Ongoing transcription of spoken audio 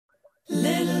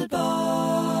Little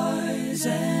boys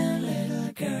and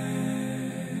little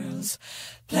girls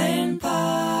playing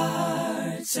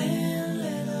parts in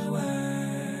little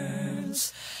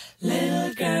worlds.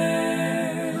 Little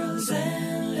girls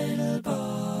and little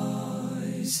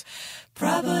boys,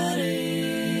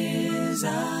 properties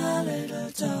are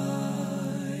little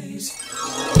toys.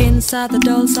 Inside the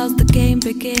doll's house the game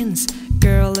begins.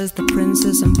 Girl is the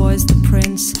princess and boy's the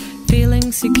prince,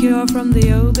 feeling secure from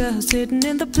the ogre who's sitting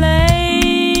in the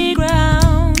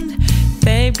playground.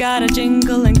 They've got a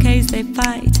jingle in case they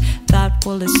fight, that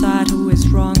will decide who is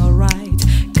wrong or right.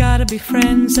 Gotta be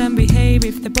friends and behave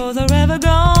if they both are ever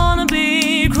gonna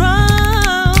be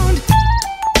crowned.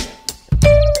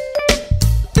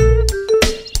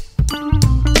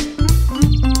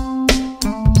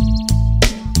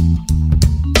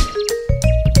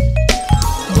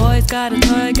 Boy's got a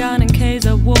toy gun in case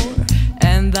of war,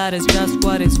 and that is just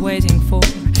what he's waiting for.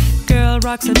 Girl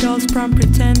rocks a doll's prom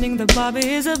pretending that Bobby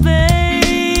is a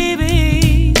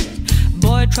baby.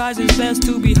 Boy tries his best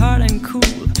to be hard and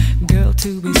cool, girl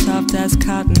to be soft as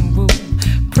cotton wool.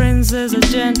 Prince is a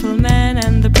gentleman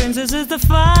and the princess is the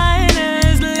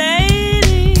finest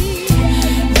lady.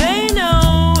 They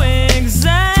know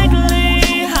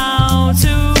exactly how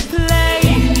to play.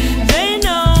 They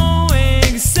know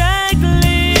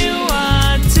exactly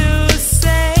what to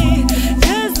say,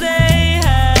 'cause they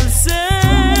have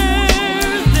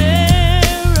served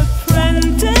their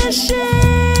apprenticeship.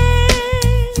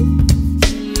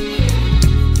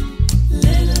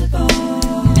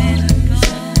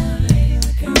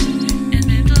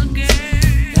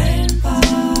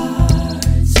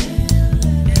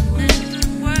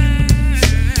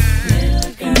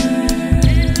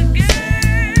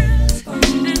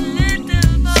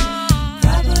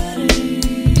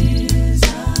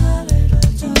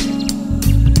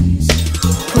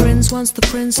 Wants the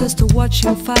princess to watch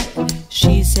him fight.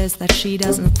 She says that she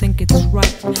doesn't think it's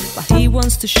right, but he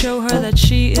wants to show her that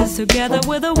she is together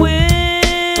with a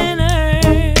winner.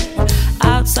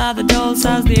 Outside the doll's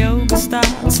house the ogre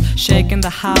starts, shaking the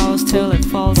house till it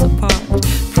falls apart.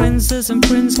 Princess and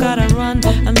prince gotta run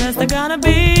unless they're gonna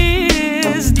be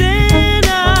his dinner.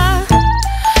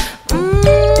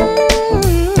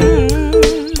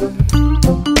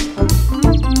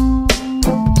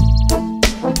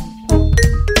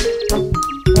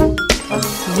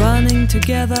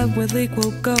 Together with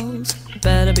equal goals,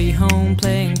 better be home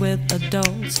playing with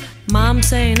adults. Mom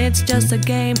saying it's just a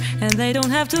game and they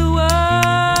don't have to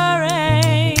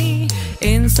worry.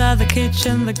 Inside the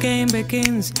kitchen the game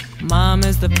begins. Mom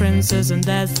is the princess and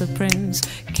dad's the prince.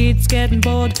 Kids getting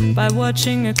bored by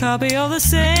watching a copy of the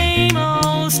same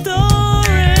old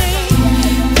story.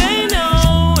 They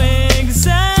know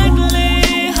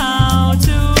exactly how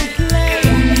to play.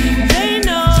 They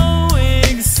know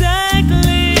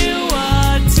exactly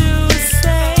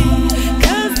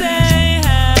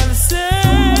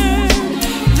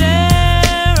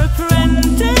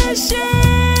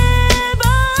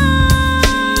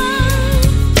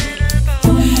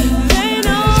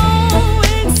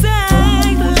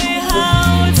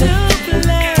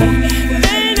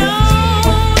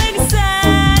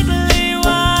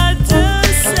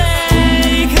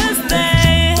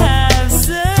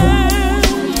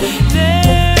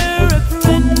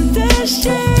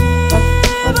shit.